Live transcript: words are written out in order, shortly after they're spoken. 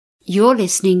You're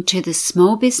listening to the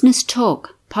Small Business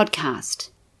Talk podcast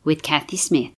with Kathy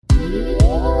Smith.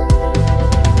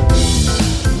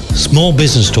 Small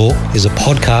Business Talk is a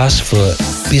podcast for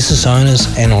business owners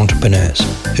and entrepreneurs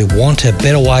who want a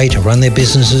better way to run their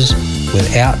businesses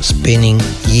without spending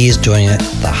years doing it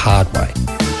the hard way.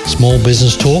 Small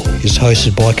Business Talk is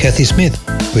hosted by Kathy Smith,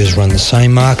 who has run the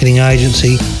same marketing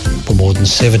agency for more than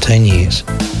 17 years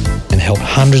and helped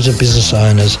hundreds of business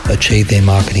owners achieve their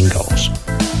marketing goals.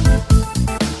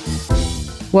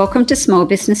 Welcome to Small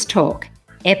Business Talk,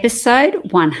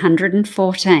 episode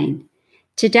 114.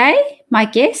 Today, my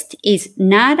guest is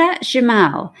Nada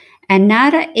Jamal, and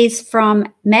Nada is from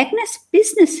Magnus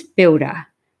Business Builder.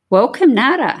 Welcome,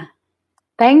 Nada.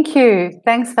 Thank you.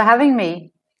 Thanks for having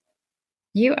me.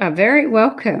 You are very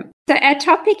welcome. So our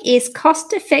topic is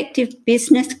cost-effective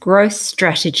business growth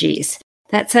strategies.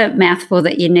 That's a mouthful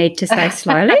that you need to say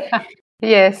slowly.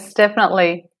 Yes,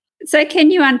 definitely. So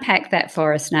can you unpack that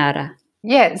for us, Nada?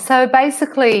 Yeah, so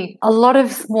basically a lot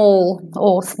of small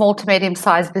to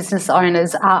medium-sized business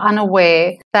owners are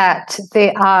unaware that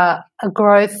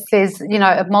there's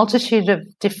a multitude of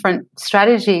different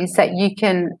strategies that you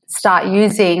can start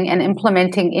using and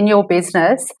implementing in your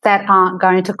business that aren't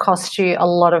going to cost you a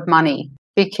lot of money.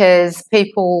 Because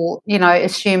people,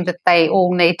 assume that they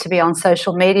all need to be on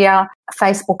social media.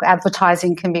 Facebook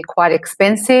advertising can be quite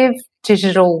expensive.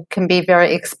 Digital can be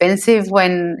very expensive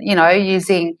when,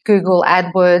 using Google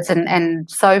AdWords and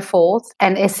so forth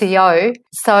and SEO.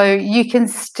 So you can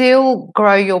still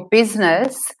grow your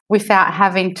business without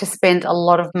having to spend a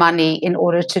lot of money in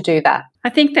order to do that. I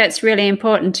think that's really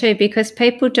important too, because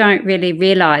people don't really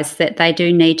realise that they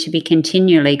do need to be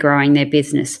continually growing their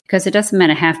business, because it doesn't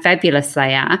matter how fabulous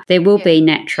they are, there will be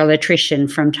natural attrition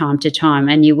from time to time,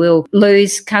 and you will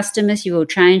lose customers, you will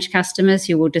change customers,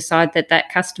 you will decide that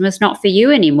that customer's not for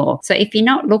you anymore. So if you're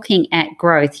not looking at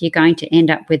growth, you're going to end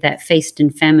up with that feast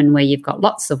and famine where you've got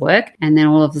lots of work and then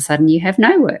all of a sudden you have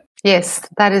no work. Yes,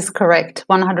 that is correct.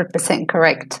 100%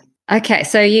 correct. Okay,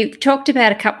 so you've talked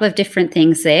about a couple of different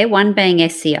things there, one being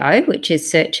SEO, which is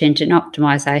search engine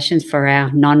optimizations for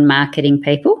our non-marketing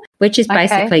people, which is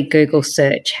basically Google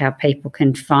search, how people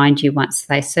can find you once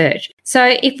they search.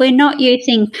 So if we're not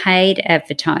using paid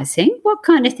advertising, what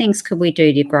kind of things could we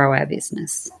do to grow our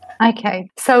business? Okay,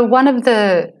 so one of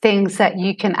the things that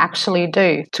you can actually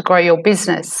do to grow your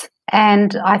business,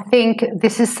 and I think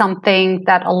this is something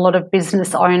that a lot of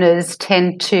business owners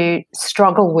tend to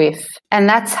struggle with, and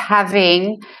that's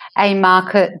having a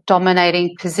market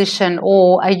dominating position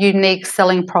or a unique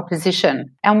selling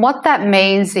proposition. And what that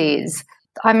means is,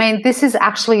 this is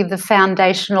actually the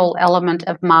foundational element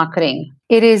of marketing.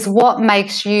 It is what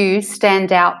makes you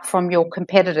stand out from your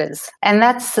competitors. And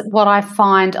that's what I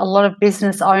find a lot of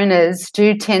business owners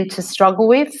do tend to struggle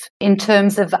with in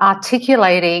terms of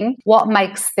articulating what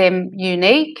makes them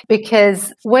unique.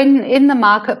 Because when in the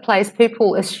marketplace,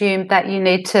 people assume that you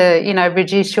need to,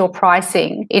 reduce your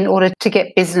pricing in order to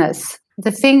get business.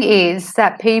 The thing is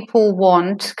that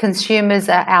consumers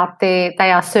are out there,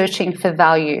 they are searching for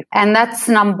value. And that's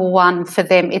number one for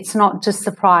them. It's not just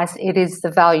the price, it is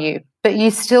the value. But you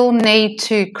still need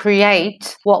to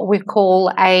create what we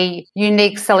call a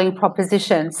unique selling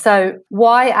proposition. So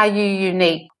why are you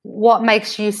unique? What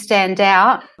makes you stand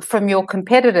out from your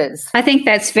competitors? I think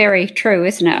that's very true,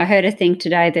 isn't it? I heard a thing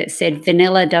today that said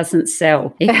vanilla doesn't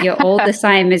sell. If you're all the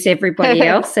same as everybody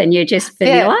else and you're just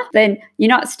vanilla, then you're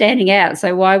not standing out.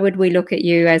 So why would we look at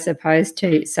you as opposed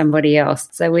to somebody else?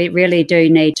 So we really do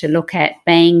need to look at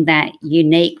being that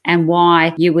unique and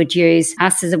why you would use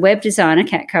us as a web designer,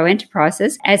 Catco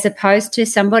Enterprises, as opposed to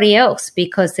somebody else,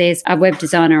 because there's a web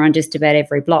designer on just about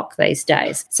every block these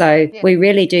days. So we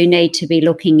really do need to be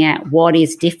looking at what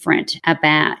is different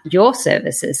about your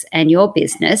services and your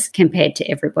business compared to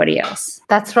everybody else.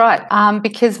 That's right.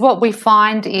 Because what we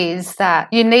find is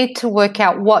that you need to work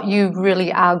out what you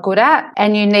really are good at,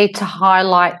 and you need to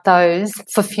highlight those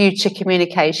for future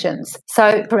communications.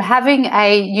 So having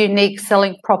a unique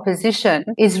selling proposition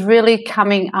is really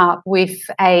coming up with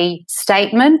a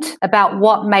statement about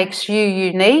what makes you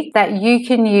unique that you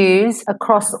can use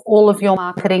across all of your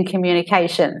marketing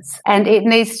communications. And it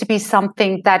needs to be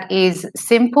something that is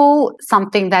simple,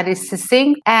 something that is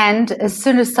succinct, and as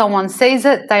soon as someone sees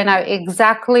it, they know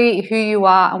exactly who you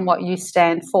are and what you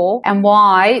stand for and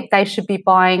why they should be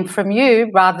buying from you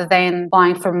rather than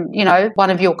buying from, one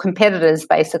of your competitors,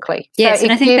 basically. Yes, so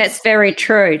and I think that's very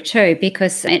true too,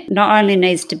 because it not only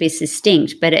needs to be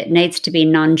succinct, but it needs to be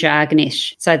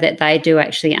non-jargonish so that they do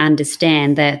actually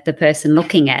understand that the person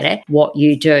looking at it, what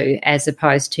you do, as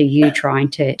opposed to you trying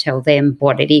to tell them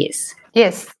what it is.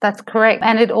 Yes, that's correct.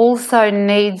 And it also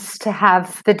needs to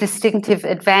have the distinctive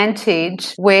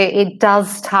advantage where it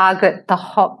does target the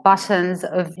hot buttons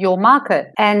of your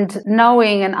market. And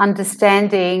knowing and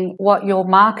understanding what your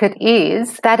market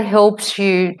is, that helps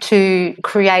you to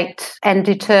create and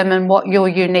determine what your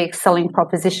unique selling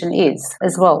proposition is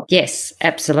as well. Yes,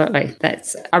 absolutely.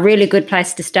 That's a really good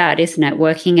place to start, isn't it?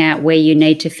 Working out where you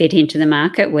need to fit into the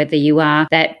market, whether you are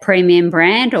that premium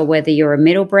brand or whether you're a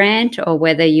middle brand or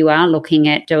whether you are looking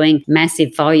at doing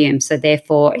massive volume. So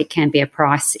therefore it can be a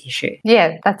price issue.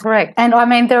 Yeah, that's correct. And I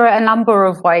mean, there are a number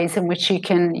of ways in which you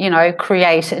can,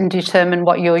 create and determine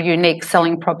what your unique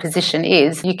selling proposition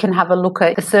is. You can have a look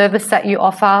at the service that you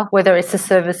offer, whether it's a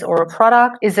service or a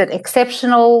product. Is it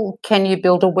exceptional? Can you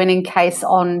build a winning case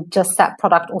on just that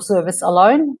product or service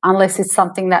alone? Unless it's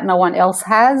something that no one else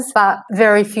has. But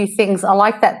very few things are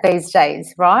like that these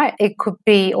days, right? It could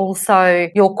be also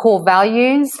your core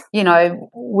values,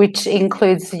 which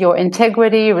includes your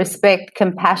integrity, respect,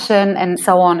 compassion, and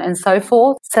so on and so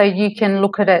forth. So you can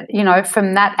look at it,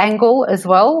 from that angle as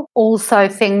well. Also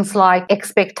things like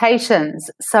expectations.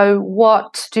 So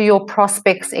what do your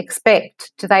prospects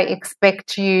expect? Do they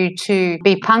expect you to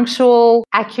be punctual,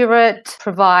 accurate,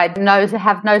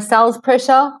 have no sales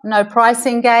pressure, no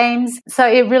pricing games? So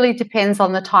it really depends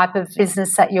on the type of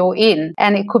business that you're in.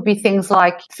 And it could be things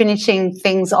like finishing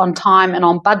things on time and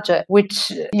on budget,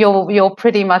 which you're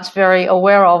pretty much very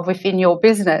aware of within your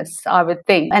business, I would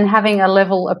think, and having a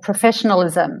level of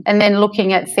professionalism. And then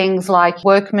looking at things like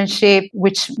workmanship,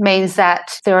 which means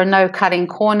that there are no cutting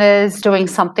corners, doing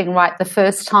something right the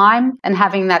first time, and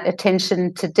having that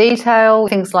attention to detail,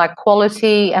 things like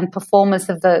quality and performance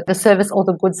of the service or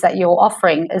the goods that you're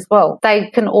offering as well. They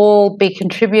can all be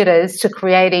contributors to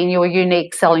creating your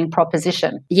unique selling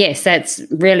proposition. Yes, that's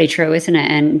really true, isn't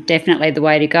it? And definitely the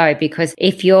way to go, because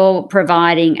if you're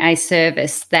providing a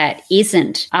service that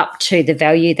isn't up to the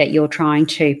value that you're trying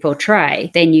to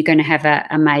portray, then you're going to have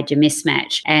a major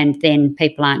mismatch, and then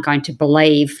people aren't going to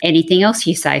believe anything else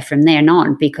you say from there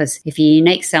on, because if your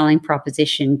unique selling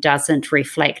proposition doesn't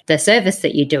reflect the service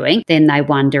that you're doing, then they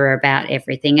wonder about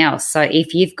everything else. So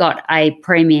if you've got a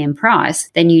premium price,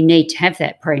 then you need to have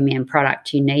that premium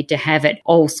product. You need to have it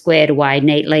all squared away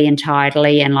neatly and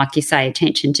tidily, and like you say,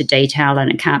 attention to detail,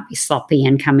 and it can't be sloppy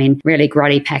and come in really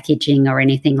grotty packaging or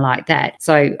anything like that.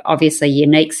 So obviously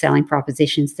unique selling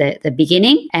propositions at the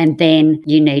beginning, and then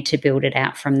you need to build it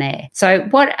out from there. So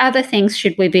what other things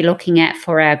should we be looking at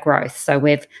for our growth? So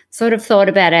we've sort of thought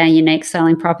about our unique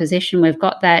selling proposition. We've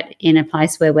got that in a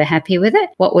place where we're happy with it.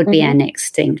 What would be our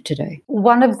next thing to do?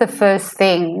 One of the first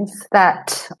things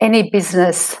that any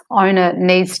business owner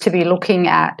needs to be looking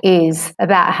at is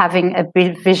about having a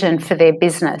big vision for their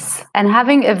business. And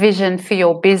having a vision for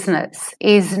your business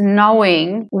is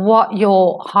knowing what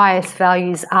your highest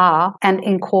values are and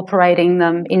incorporating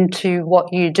them into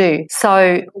what you do.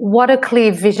 So what a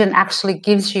clear vision actually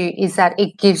gives you is that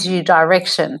it gives you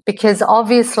direction, because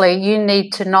obviously you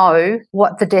need to know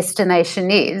what the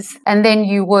destination is, and then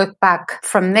you work back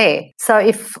from there. So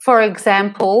if, for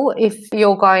example, if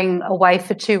you're going away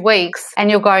for 2 weeks and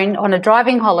you're going on a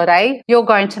driving holiday, you're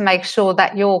going to make sure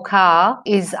that your car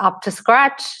is up to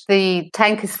scratch, the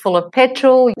tank is full of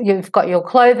petrol, you've got your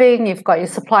clothing, you've got your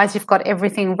supplies, you've got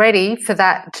everything ready for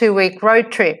that 2-week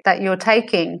road trip that you're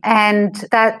taking. And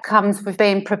that comes with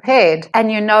being prepared,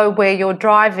 and you know where you're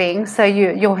driving, so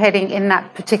you're heading in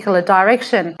that particular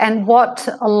direction. And what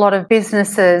a lot of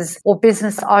businesses or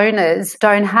business owners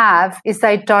don't have is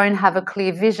they don't have a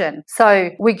clear vision. So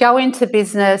we go into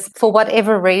business for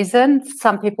whatever reason.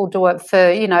 Some people do it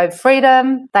for,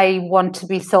 freedom. They want to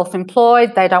be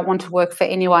self-employed. They don't want to work for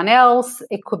anyone else.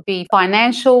 It could be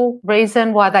financial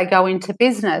reason why they go into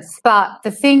business. But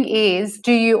the thing is,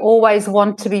 do you always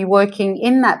want to be working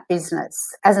in that business,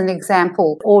 as an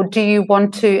example? Or do you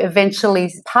want to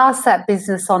eventually pass that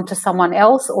business on to someone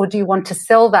else, or do you want to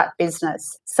sell that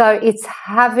business? So it's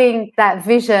having that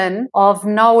vision of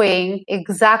knowing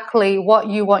exactly what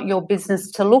you want your business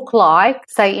to look like,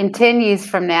 say in 10 years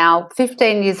from now,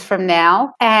 15 years from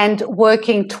now, and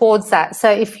working towards that. So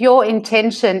if your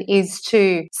intention is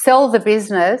to sell the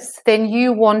business, then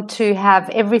you want to have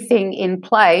everything in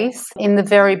place in the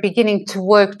very beginning to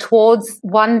work towards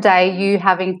one day you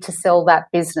having to sell that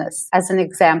business, as an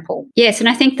example. Yes, and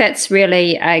I think that's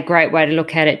really a great way to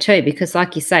look at it too, because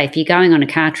like you say, if you're going on a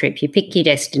car trip, you pick your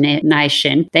destination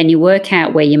destination, then you work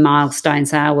out where your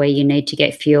milestones are, where you need to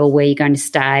get fuel, where you're going to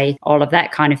stay, all of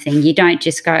that kind of thing. You don't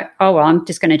just go, oh, well, I'm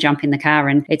just going to jump in the car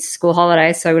and it's school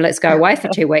holidays, so let's go away for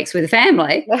 2 weeks with the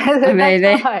family. I mean,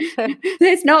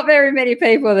 there's not very many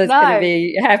people that's going to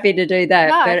be happy to do that.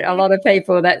 No. But a lot of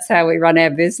people, that's how we run our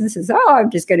businesses. Oh, I'm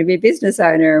just going to be a business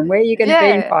owner. And where are you going to be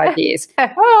in 5 years?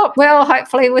 Oh, well,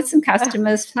 hopefully with some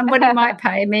customers, somebody might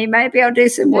pay me. Maybe I'll do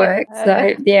some work.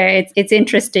 So, yeah, it's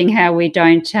interesting how we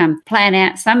don't plan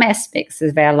out some aspects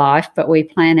of our life, but we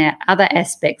plan out other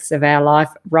aspects of our life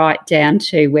right down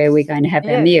to where we're going to have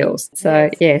our meals. So,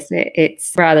 yes,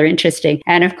 it's rather interesting.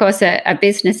 And, of course, a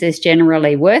business is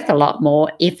generally worth a lot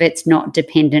more if it's not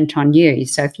dependent on you.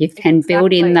 So if you can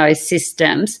build in those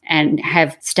systems and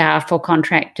have staff or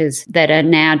contractors that are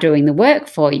now doing the work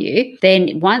for you,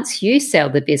 then once you sell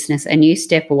the business and you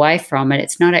step away from it,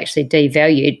 it's not actually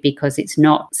devalued because it's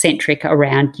not centric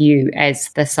around you as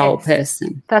the sole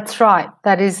person. That's right.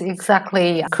 That is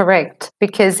exactly correct.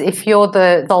 Because if you're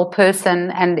the sole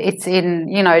person and it's in,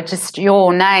 just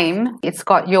your name, it's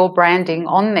got your branding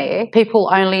on there, people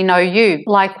only know you.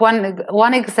 Like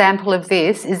one example of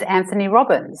this is Anthony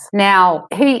Robbins. Now,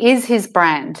 he is his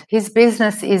brand. His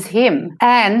business is him.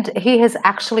 And he has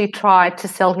actually tried to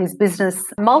sell his business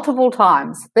multiple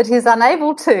times, but he's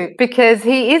unable to because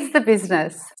he is the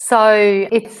business. So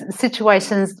it's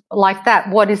situations like that.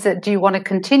 What is it? Do you want to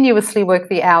continuously work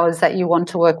the hours that you want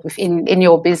to work with in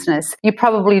your business? You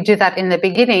probably do that in the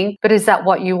beginning, but is that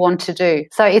what you want to do?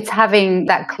 So it's having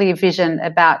that clear vision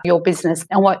about your business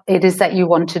and what it is that you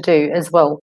want to do as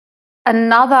well.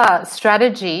 Another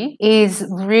strategy is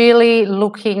really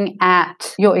looking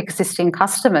at your existing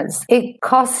customers. It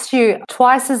costs you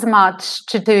twice as much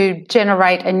to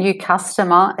generate a new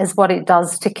customer as what it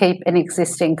does to keep an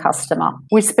existing customer.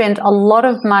 We spend a lot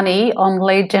of money on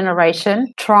lead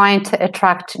generation trying to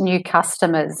attract new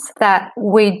customers that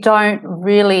we don't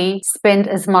really spend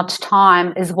as much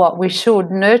time as what we should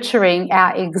nurturing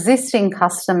our existing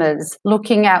customers,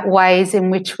 looking at ways in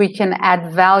which we can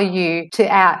add value to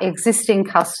our existing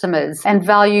customers. And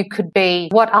value could be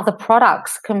what other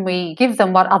products can we give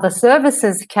them? What other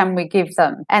services can we give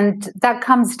them? And that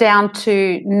comes down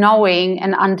to knowing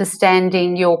and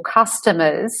understanding your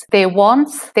customers, their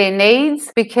wants, their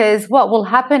needs, because what will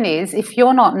happen is if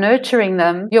you're not nurturing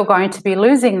them, you're going to be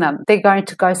losing them. They're going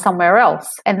to go somewhere else.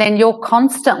 And then you're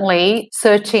constantly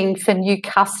searching for new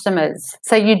customers.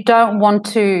 So you don't want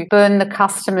to burn the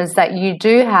customers that you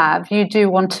do have. You do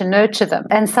want to nurture them.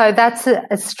 And so that's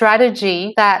a strategy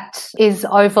that is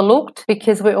overlooked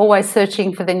because we're always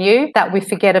searching for the new, that we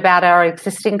forget about our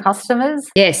existing customers.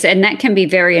 Yes, and that can be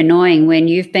very annoying when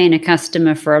you've been a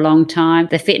customer for a long time.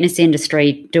 The fitness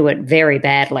industry do it very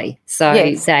badly. So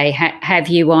they have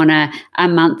you on a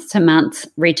month-to-month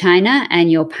retainer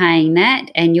and you're paying that,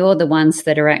 and you're the ones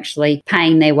that are actually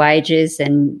paying their wages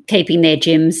and keeping their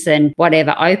gyms and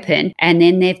whatever open. And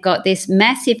then they've got this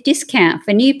massive discount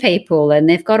for new people and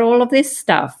they've got all of this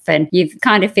stuff. And you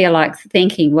kind of feel like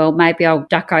thinking, well, maybe I'll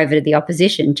duck over to the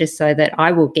opposition just so that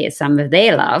I will get some of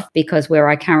their love, because where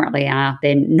I currently are,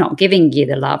 they're not giving you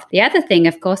the love. The other thing,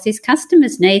 of course, is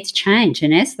customers' needs change,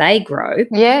 and as they grow,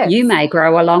 you may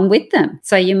grow along with them.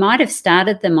 So you might have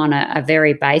started them on a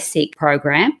very basic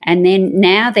program, and then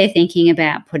now they're thinking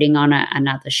about putting on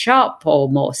another shop or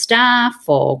more staff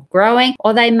or growing,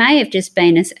 or they may have just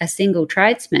been a single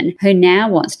tradesman who now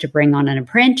wants to bring on an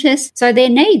apprentice. So their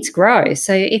needs grow.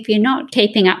 So if you're not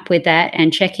keeping up with that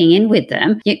and checking in with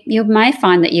them, you may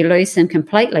find that you lose them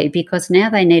completely, because now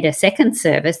they need a second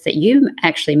service that you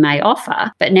actually may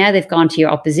offer, but now they've gone to your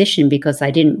opposition because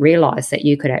they didn't realise that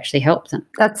you could actually help them.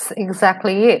 That's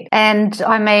exactly it. And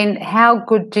I mean, how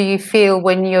good do you feel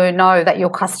when you know that your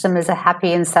customers are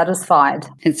happy and satisfied?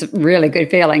 It's a really good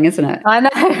feeling, isn't it? I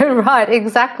know, right,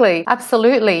 exactly.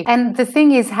 Absolutely. And the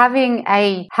thing is, having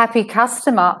a happy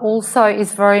customer also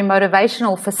is very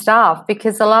motivational for staff,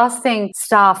 because the last thing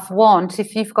staff want,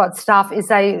 if you've got staff, is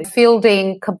they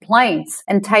fielding complaints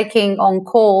and taking on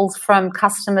calls from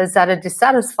customers that are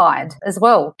dissatisfied as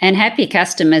well. And happy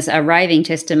customers are raving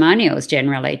testimonials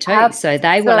generally too. Absolutely. So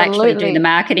they will actually do the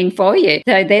marketing for you.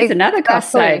 So there's another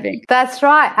cost saving. That's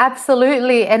right.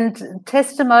 Absolutely. And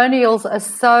testimonials are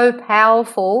so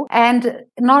powerful. And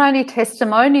not only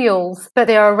testimonials, but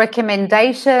there are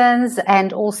recommendations,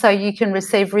 and also you can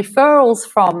receive referrals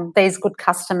from these good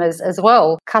customers as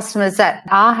well. Customers that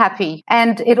are happy.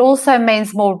 And it also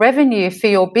means more revenue for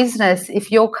your business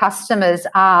if your customers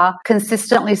are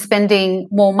consistently spending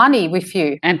more money with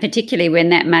you. And particularly when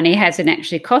that money hasn't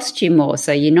actually cost you more.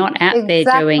 So you're not out there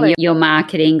doing your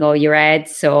marketing or your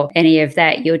ads or any of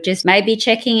that. You're just maybe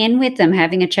checking in with them,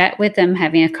 having a chat with them,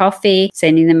 having a coffee,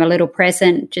 sending them a little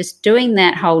present, just doing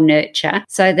that whole nurture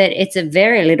so that it's a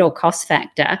very little cost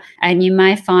factor. And you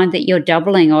may find that you're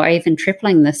doubling or even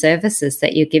tripling the services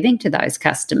that you're giving to those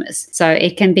customers. So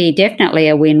it can be definitely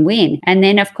a win-win. And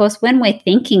then, of course, when we're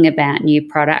thinking about new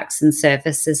products and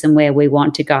services and where we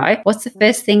want to go, what's the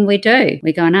first thing we do?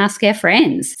 We go and ask our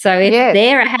friends. So if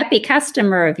they're a happy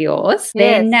customer of yours,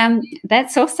 then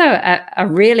that's also a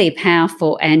really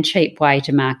powerful and cheap way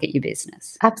to market your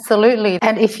business. Absolutely.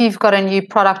 And if you've got a new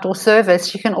product or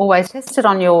service, you can always test it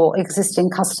on your existing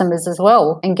customers as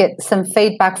well and get some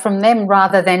feedback from them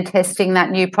rather than testing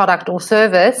that new product or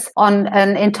service on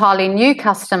an entirely new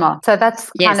customer. So that's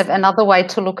kind of another way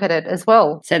to look at it as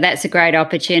well. So that's a great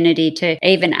opportunity to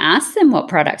even ask them what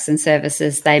products and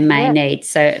services they may need.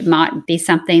 So it might be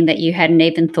something that you hadn't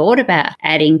even thought about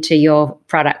adding to your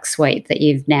product suite that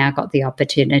you've now got the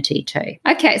opportunity to.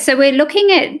 Okay, so we're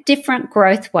looking at different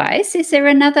growth ways. Is there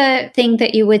another thing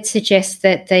that you would suggest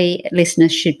that the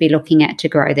listeners should be looking at to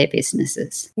grow their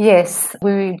businesses? Yes,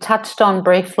 we touched on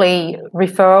briefly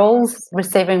referrals,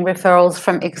 receiving referrals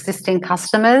from existing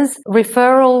customers.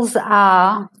 Referrals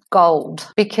are gold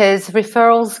because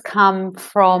referrals come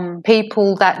from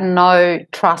people that know,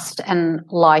 trust and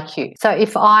like you. So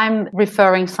if I'm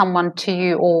referring someone to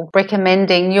you or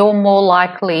recommending, you're more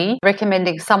likely,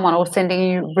 recommending someone or sending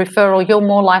you referral, you're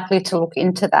more likely to look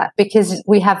into that because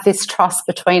we have this trust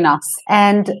between us.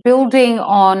 And building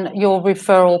on your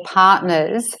referral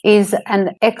partners is an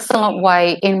excellent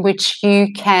way in which you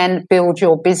can build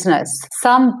your business.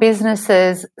 Some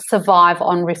businesses survive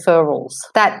on referrals.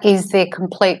 That is their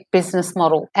complete business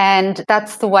model. And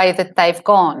that's the way that they've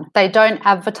gone. They don't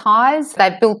advertise.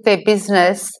 They built their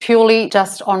business purely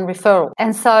just on referral.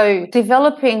 And so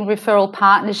developing referral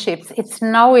partnerships, it's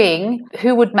knowing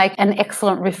who would make an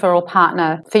excellent referral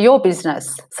partner for your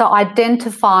business. So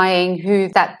identifying who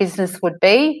that business would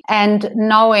be and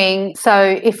knowing,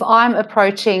 so if I'm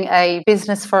approaching a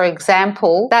business, for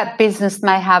example, that business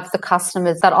may have the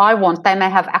customers that I want. They may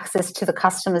have access to the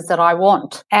customers that I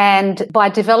want. And by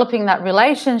developing that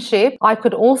relationship, I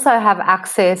could also have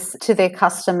access to their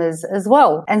customers as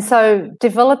well. And so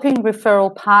developing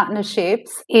referral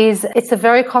partnerships it's a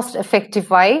very cost-effective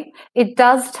way. It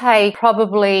does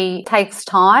takes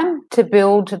time to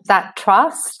build that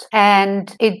trust,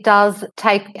 and it does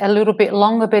take a little bit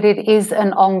longer, but it is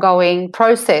an ongoing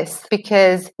process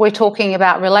because we're talking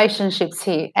about relationships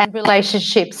here, and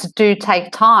relationships do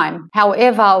take time.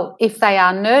 However, if they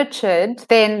are nurtured,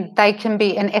 then they can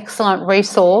be an excellent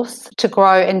resource to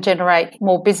grow and generate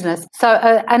more business. So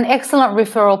an excellent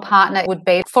referral partner would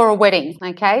be for a wedding,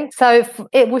 okay? So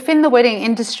within the wedding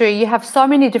industry, you have so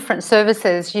many different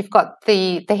services. You've got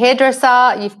the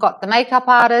hairdresser, you've got the makeup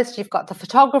artist, you've got the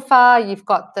photographer, you've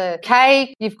got the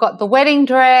cake, you've got the wedding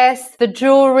dress, the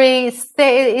jewelry.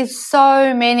 There is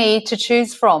so many to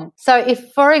choose from. So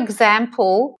if, for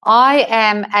example, I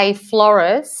am a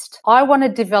florist, I want to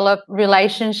develop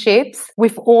relationships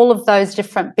with all of those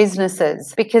different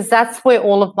businesses because that's where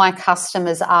all of my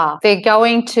customers are. They're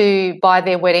going to buy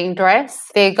their wedding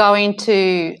dress. They're going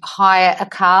to hire a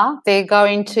car. They're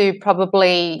going to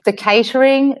probably the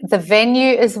catering, the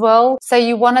venue as well. So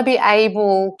you want to be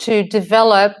able to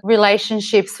develop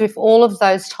relationships with all of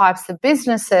those types of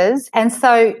businesses. And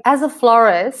so as a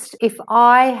florist, if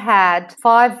I had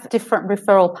 5 different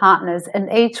referral partners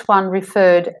and each one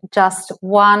referred just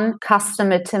one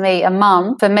customer to me a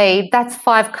month, for me, that's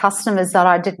 5 customers that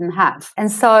I didn't have.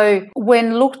 And so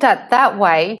when looked at that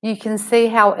way, you can see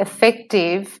how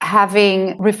effective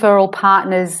having referral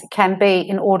partners can be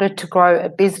in order to grow a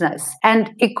business.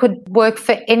 And it could work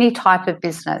for any type of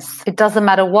business. It doesn't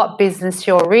matter what business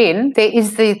you're in. There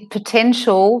is the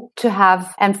potential to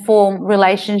have and form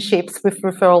relationships with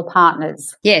referral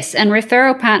partners. Yes, and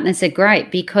referral partners are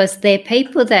great because they're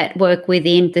people that work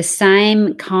within the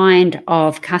same kind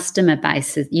of customer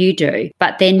base that you do,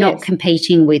 but they're not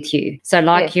competing with you. So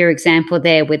like your example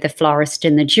there with the florist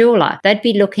and the jeweler, they'd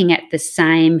be looking at the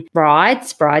same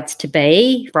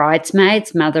brides-to-be,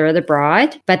 bridesmaids, mother of the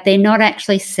bride, but they're not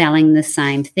actually selling the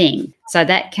same thing. So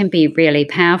that can be really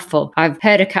powerful. I've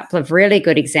heard a couple of really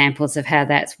good examples of how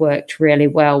that's worked really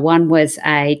well. One was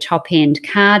a top-end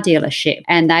car dealership,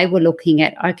 and they were looking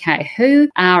at, okay, who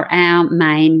are our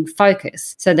main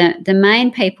focus? So the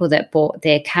main people that bought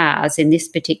their cars in this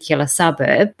particular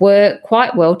suburb were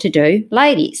quite well-to-do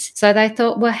ladies. So they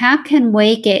thought, well, how can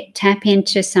we tap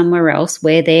into somewhere else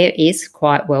where there is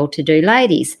quite well-to-do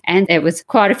ladies? And it was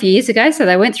quite a few years ago, so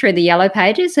they went through the yellow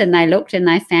pages and they looked and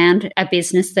they found a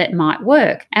business that might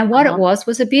work. And what it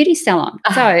was a beauty salon.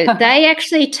 So they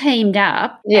actually teamed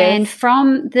up, and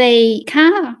from the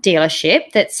car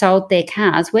dealership that sold their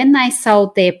cars, when they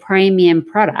sold their premium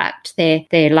product, their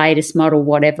latest model,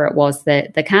 whatever it was,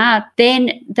 the car,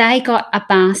 then they got a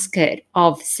basket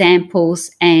of samples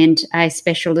and a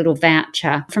special little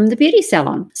voucher from the beauty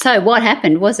salon. So what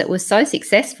happened was it was so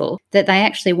successful that they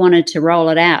actually wanted to roll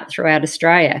it out throughout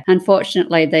Australia.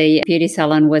 Unfortunately, the beauty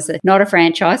salon was not a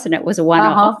franchise and it was a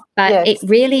one-off, but it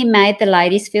really made the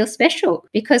ladies feel special,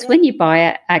 because when you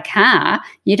buy a car,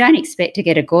 you don't expect to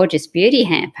get a gorgeous beauty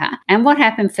hamper. And what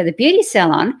happened for the beauty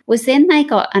salon was then they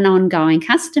got an ongoing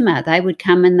customer. They would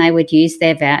come and they would use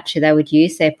their voucher, they would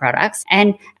use their products,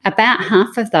 and about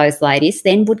half of those ladies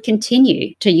then would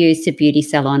continue to use the beauty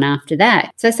salon after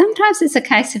that. So sometimes it's a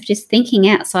case of just thinking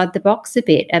outside the box a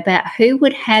bit about who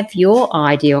would have your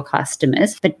ideal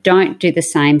customers, but don't do the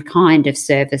same kind of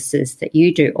services that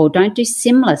you do, or don't do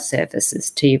similar services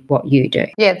to what you do.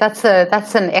 Yeah, that's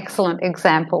an excellent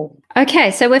example. Okay,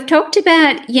 so we've talked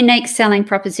about unique selling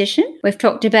proposition. We've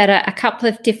talked about a couple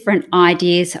of different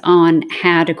ideas on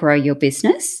how to grow your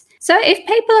business. So if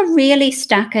people are really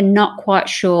stuck and not quite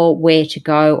sure where to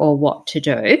go or what to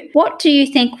do, what do you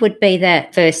think would be the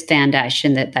first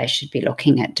foundation that they should be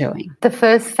looking at doing? The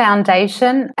first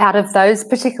foundation out of those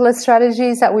particular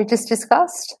strategies that we just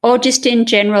discussed? Or just in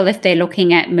general, if they're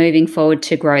looking at moving forward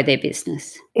to grow their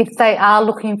business? If they are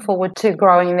looking forward to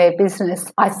growing their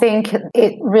business, I think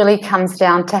it really comes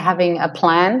down to having a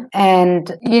plan,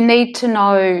 and you need to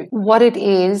know what it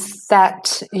is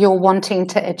that you're wanting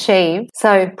to achieve.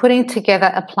 So putting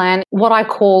together a plan, what I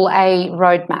call a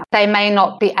roadmap. They may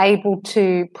not be able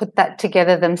to put that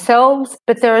together themselves,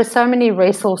 but there are so many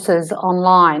resources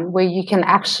online where you can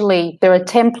there are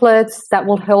templates that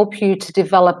will help you to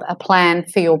develop a plan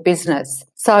for your business.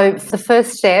 So the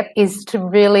first step is to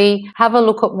really have a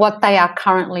look at what they are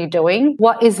currently doing,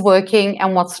 what is working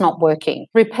and what's not working.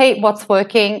 Repeat what's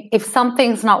working. If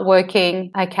something's not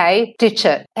working, okay, ditch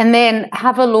it. And then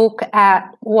have a look at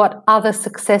what other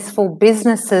successful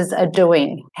businesses are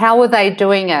doing. How are they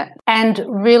doing it? And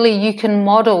really you can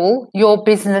model your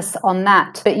business on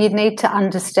that. But you need to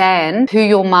understand who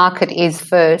your market is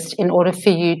first in order for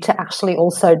you to actually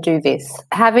also do this.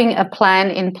 Having a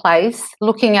plan in place,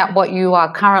 looking at what you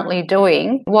are currently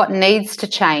doing, what needs to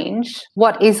change,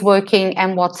 what is working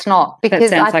and what's not. Because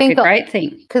that sounds like a great thing.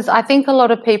 Because I think a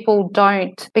lot of people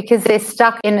don't, because they're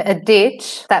stuck in a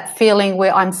ditch, that feeling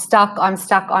where I'm stuck.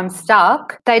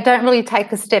 They don't really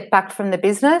take a step back from the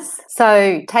business.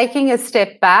 So taking a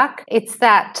step back, it's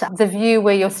that the view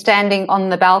where you're standing on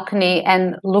the balcony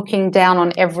and looking down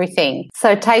on everything.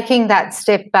 So taking that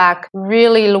step back,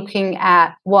 really looking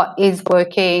at what is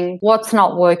working, what's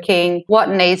not working, what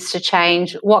needs to change,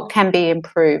 what can be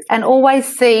improved, and always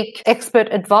seek expert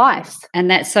advice. And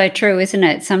that's so true, isn't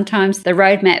it? Sometimes the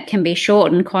roadmap can be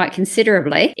shortened quite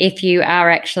considerably if you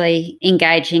are actually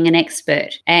engaging an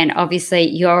expert. And obviously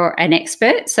you're an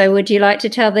expert. So would you like to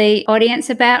tell the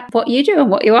audience about what you do and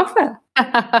what you offer?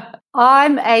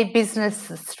 I'm a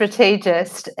business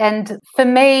strategist, and for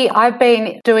me, I've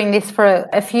been doing this for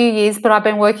a few years, but I've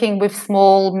been working with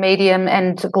small, medium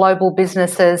and global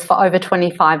businesses for over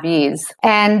 25 years.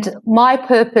 And my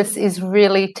purpose is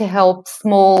really to help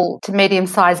small to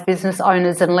medium-sized business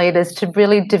owners and leaders to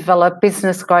really develop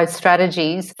business growth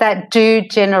strategies that do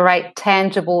generate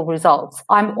tangible results.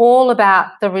 I'm all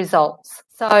about the results.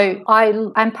 So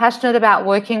I'm passionate about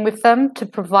working with them to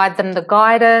provide them the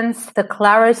guidance, the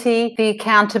clarity, the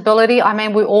accountability. I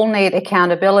mean, we all need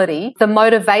accountability, the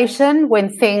motivation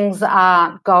when things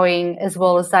aren't going as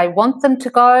well as they want them to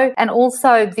go, and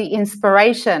also the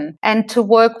inspiration, and to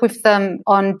work with them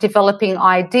on developing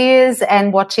ideas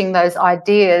and watching those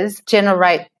ideas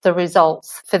generate the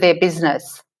results for their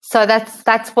business. So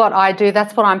that's what I do.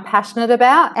 That's what I'm passionate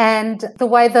about. And the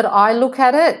way that I look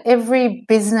at it, every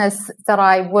business that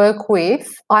I work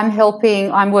with, I'm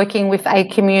working with a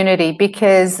community,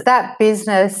 because that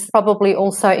business probably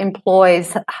also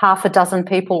employs half a dozen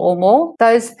people or more.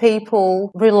 Those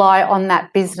people rely on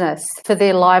that business for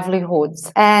their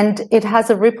livelihoods. And it has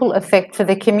a ripple effect for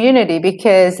the community,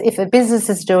 because if a business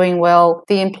is doing well,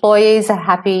 the employees are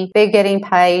happy, they're getting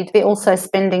paid, they're also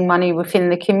spending money within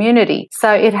the community.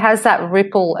 So it has that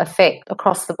ripple effect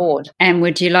across the board. And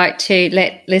would you like to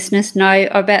let listeners know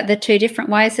about the two different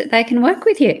ways that they can work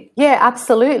with you? Yeah,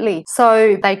 absolutely.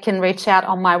 So they can reach out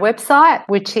on my website,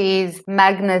 which is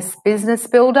Magnus Business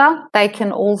Builder. They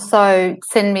can also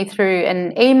send me through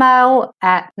an email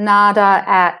at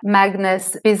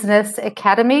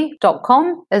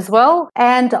nada@magnusbusinessacademy.com as well.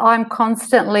 And I'm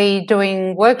constantly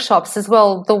doing workshops as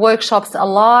well. The workshops are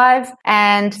live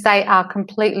and they are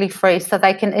completely free, so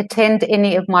they can attend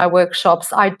any of my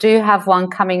workshops. I do have one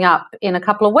coming up in a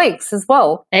couple of weeks as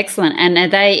well. Excellent. And are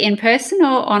they in person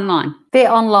or online?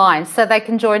 They're online, so they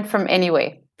can join from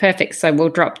anywhere. Perfect. So we'll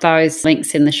drop those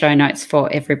links in the show notes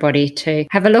for everybody to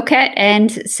have a look at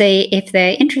and see if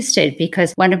they're interested,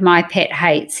 because one of my pet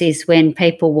hates is when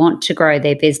people want to grow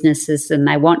their businesses and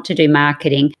they want to do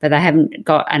marketing, but they haven't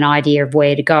got an idea of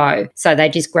where to go. So they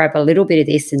just grab a little bit of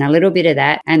this and a little bit of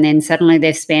that, and then suddenly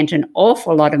they've spent an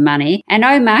awful lot of money and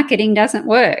marketing doesn't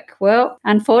work. Well,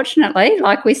 unfortunately,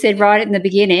 like we said right in the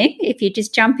beginning, if you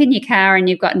just jump in your car and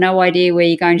you've got no idea where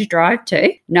you're going to drive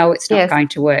to, no, it's not going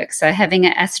to work. So having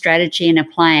a strategy and a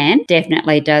plan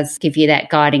definitely does give you that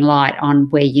guiding light on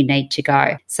where you need to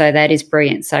go. So that is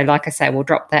brilliant. So like I say, we'll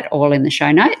drop that all in the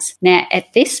show notes. Now,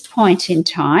 at this point in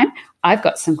time, I've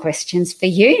got some questions for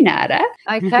you, Nada.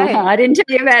 Okay. I didn't tell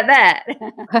you about that.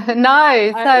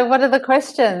 No. So what are the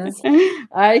questions?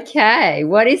 Okay.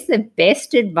 What is the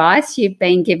best advice you've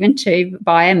been given to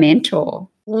by a mentor?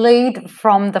 Lead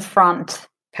from the front.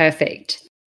 Perfect.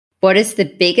 What is the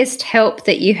biggest help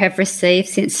that you have received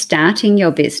since starting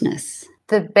your business?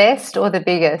 The best or the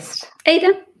biggest?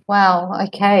 Either. Wow,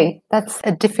 okay. That's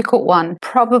a difficult one.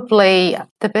 Probably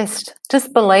the best.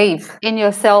 Just believe in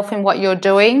yourself and what you're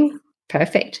doing.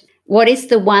 Perfect. What is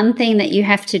the one thing that you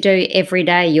have to do every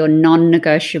day, your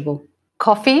non-negotiable?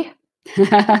 Coffee.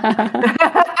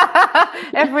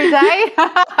 Every day.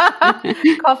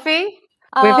 Coffee.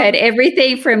 We've had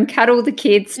everything from cuddle the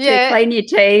kids to clean your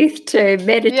teeth to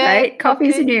meditate. Yeah,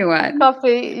 Coffee's a new one.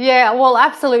 Coffee. Yeah, well,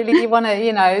 absolutely. You want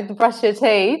to, brush your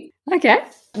teeth. Okay.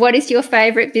 What is your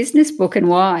favourite business book and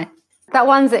why? That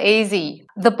one's easy.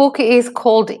 The book is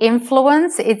called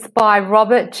Influence. It's by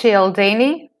Robert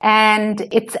Cialdini, and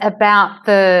it's about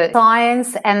the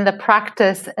science and the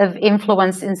practice of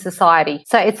influence in society.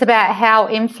 So it's about how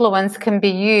influence can be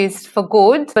used for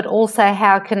good, but also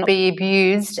how it can be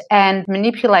abused and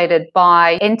manipulated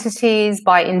by entities,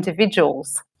 by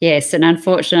individuals. Yes, and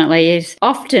unfortunately it's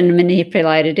often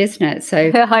manipulated, isn't it?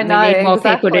 So I know, we need more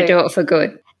people to do it for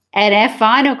good. And our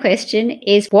final question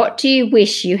is, what do you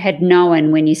wish you had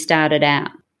known when you started out?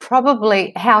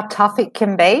 Probably how tough it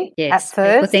can be at first.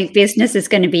 People think business is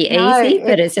going to be easy,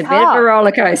 but it's a bit of a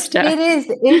roller coaster. It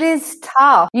is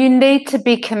tough. You need to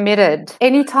be committed.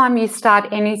 Anytime you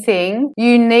start anything,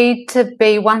 you need to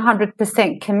be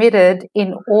 100% committed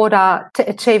in order to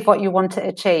achieve what you want to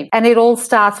achieve. And it all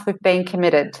starts with being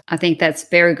committed. I think that's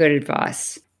very good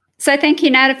advice. So thank you,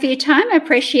 Nada, for your time. I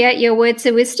appreciate your words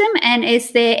of wisdom. And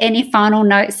is there any final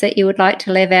notes that you would like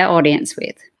to leave our audience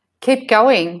with? Keep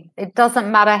going. It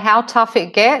doesn't matter how tough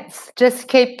it gets. Just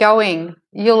keep going.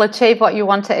 You'll achieve what you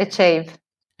want to achieve.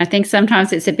 I think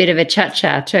sometimes it's a bit of a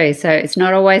cha-cha too. So it's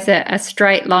not always a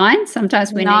straight line.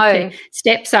 Sometimes we need to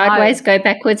step sideways, go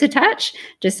backwards a touch,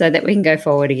 just so that we can go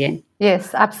forward again.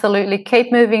 Yes, absolutely.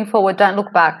 Keep moving forward. Don't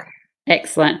look back.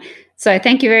 Excellent. So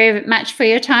thank you very much for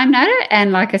your time, Nada.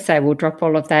 And like I say, we'll drop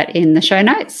all of that in the show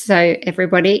notes. So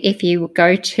everybody, if you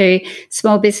go to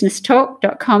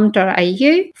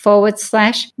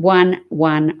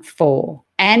smallbusinesstalk.com.au/114.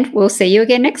 And we'll see you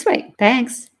again next week.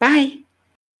 Thanks. Bye.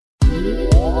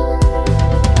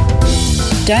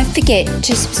 Don't forget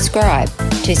to subscribe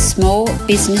to Small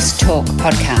Business Talk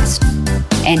podcast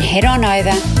and head on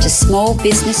over to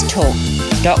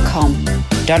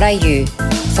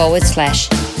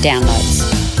smallbusinestalk.com.au/downloads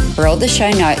for all the show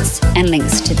notes and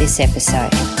links to this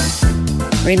episode.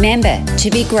 Remember, to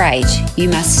be great, you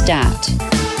must start.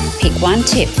 Pick one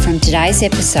tip from today's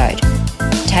episode,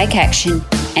 take action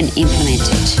and implement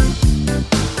it.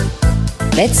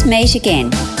 Let's meet again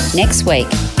next week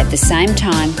at the same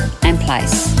time and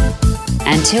place.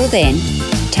 Until then,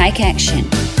 take action.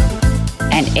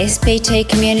 And SBT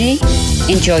community,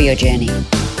 enjoy your journey.